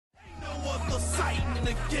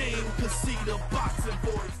the game, cause see the boxing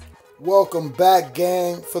voice. Welcome back,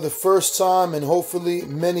 gang, for the first time and hopefully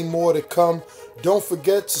many more to come. Don't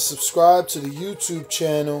forget to subscribe to the YouTube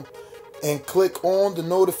channel and click on the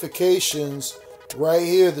notifications right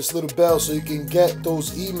here, this little bell, so you can get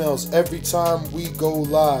those emails every time we go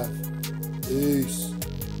live. Peace.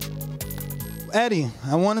 Eddie,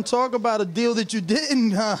 I want to talk about a deal that you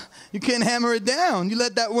didn't. You can't hammer it down. You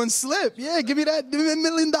let that one slip. Yeah, give me that $1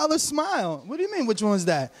 million smile. What do you mean? Which one was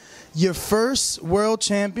that? Your first world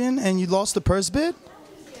champion and you lost the purse bid?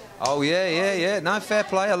 Oh, yeah. No, fair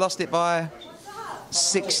play. I lost it by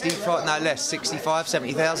 65, no less, 65,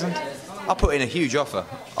 70,000. I put in a huge offer.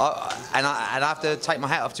 And I have to take my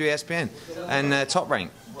hat off to ESPN and Top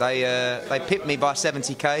Rank. They pipped me by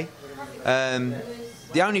 70K.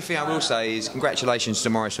 The only thing I will say is congratulations to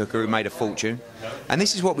Maurice Hooker, who made a fortune. And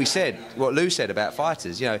this is what we said, what Lou said about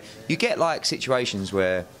fighters. You know, you get like situations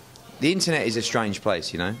where the internet is a strange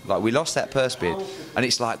place, you know. Like we lost that purse bid, and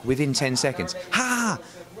it's like within 10 seconds, ha,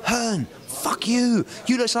 Hearn, fuck you.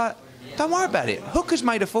 You look like, don't worry about it. Hooker's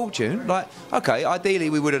made a fortune. Like, okay, ideally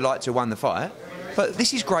we would have liked to have won the fight, but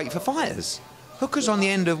this is great for fighters. Hooker's on the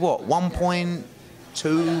end of what,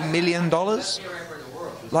 $1.2 million?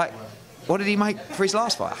 Like, what did he make for his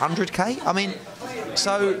last fight? 100K? I mean,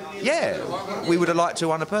 so, yeah, we would have liked to have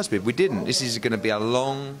won a purse bid. We didn't. This is going to be a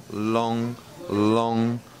long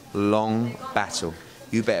battle.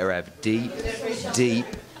 You better have deep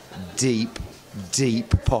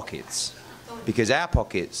pockets. Because our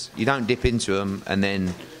pockets, you don't dip into them and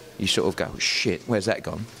then you sort of go, shit, where's that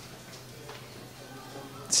gone?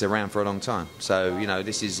 It's around for a long time. So, you know,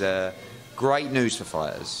 this is great news for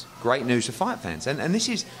fighters. Great news for fight fans. And this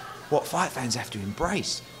is what fight fans have to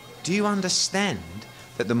embrace. Do you understand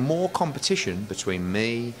that the more competition between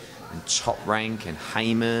me and Top Rank and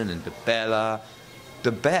Heyman and DeBella,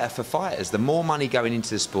 the better for fighters. The more money going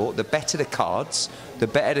into the sport, the better the cards, the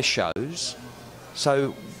better the shows.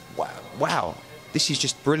 So, wow, this is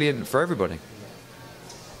just brilliant for everybody.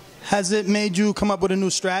 Has it made you come up with a new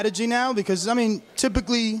strategy now? Because, I mean,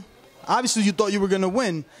 typically, obviously you thought you were going to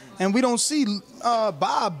win, and we don't see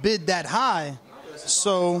Bob bid that high.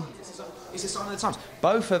 So it's a sign of the times.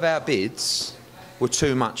 Both of our bids were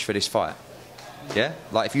too much for this fight. Yeah?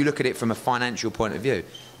 Like, if you look at it from a financial point of view.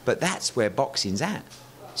 But that's where boxing's at.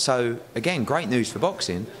 So, again, great news for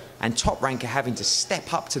boxing. And Top Rank are having to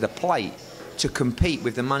step up to the plate to compete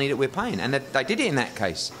with the money that we're paying. And they did it in that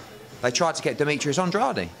case. They tried to get Demetrius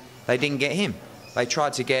Andrade. They didn't get him. They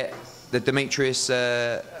tried to get the Demetrius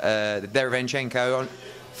Derevenchenko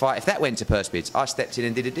fight. If that went to purse bids, I stepped in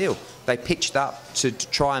and did a deal. They pitched up to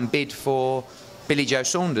try and bid for Billy Joe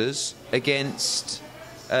Saunders against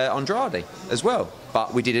Andrade as well.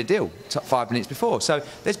 But we did a deal 5 minutes before. So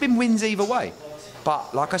there's been wins either way.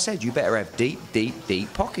 But like I said, you better have deep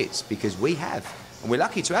pockets, because we have. And we're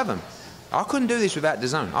lucky to have them. I couldn't do this without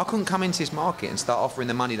Dazn. I couldn't come into this market and start offering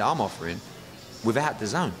the money that I'm offering without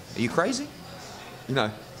Dazn. Are you crazy? You know,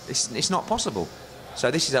 it's not possible.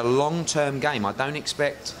 So this is a long-term game. I don't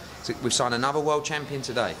expect we've signed another world champion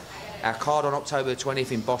today. Our card on October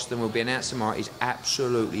 20th in Boston will be announced tomorrow. Is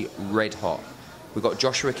absolutely red hot. We've got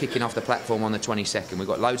Joshua kicking off the platform on the 22nd. We've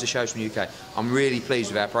got loads of shows from the UK. I'm really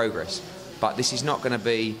pleased with our progress. But this is not going to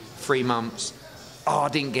be 3 months. Oh, I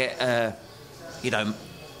didn't get, you know,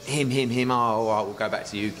 him. Oh, all right, we'll go back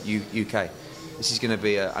to UK. This is going to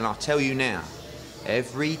be and I'll tell you now,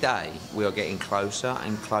 every day we are getting closer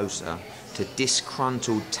and closer to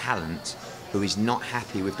disgruntled talent who is not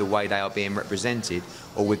happy with the way they are being represented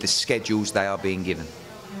or with the schedules they are being given.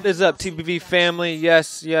 What is up, TBV family?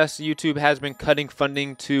 Yes, YouTube has been cutting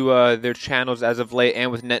funding to their channels as of late, and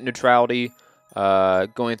with net neutrality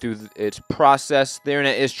going through its process, the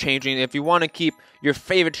internet is changing. If you want to keep your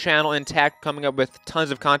favorite channel intact, coming up with tons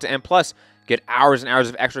of content, and plus get hours and hours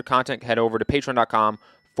of extra content, head over to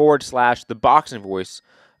patreon.com/ThaBoxingVoice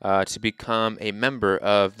to become a member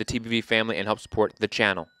of the TBV family and help support the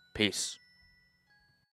channel. Peace.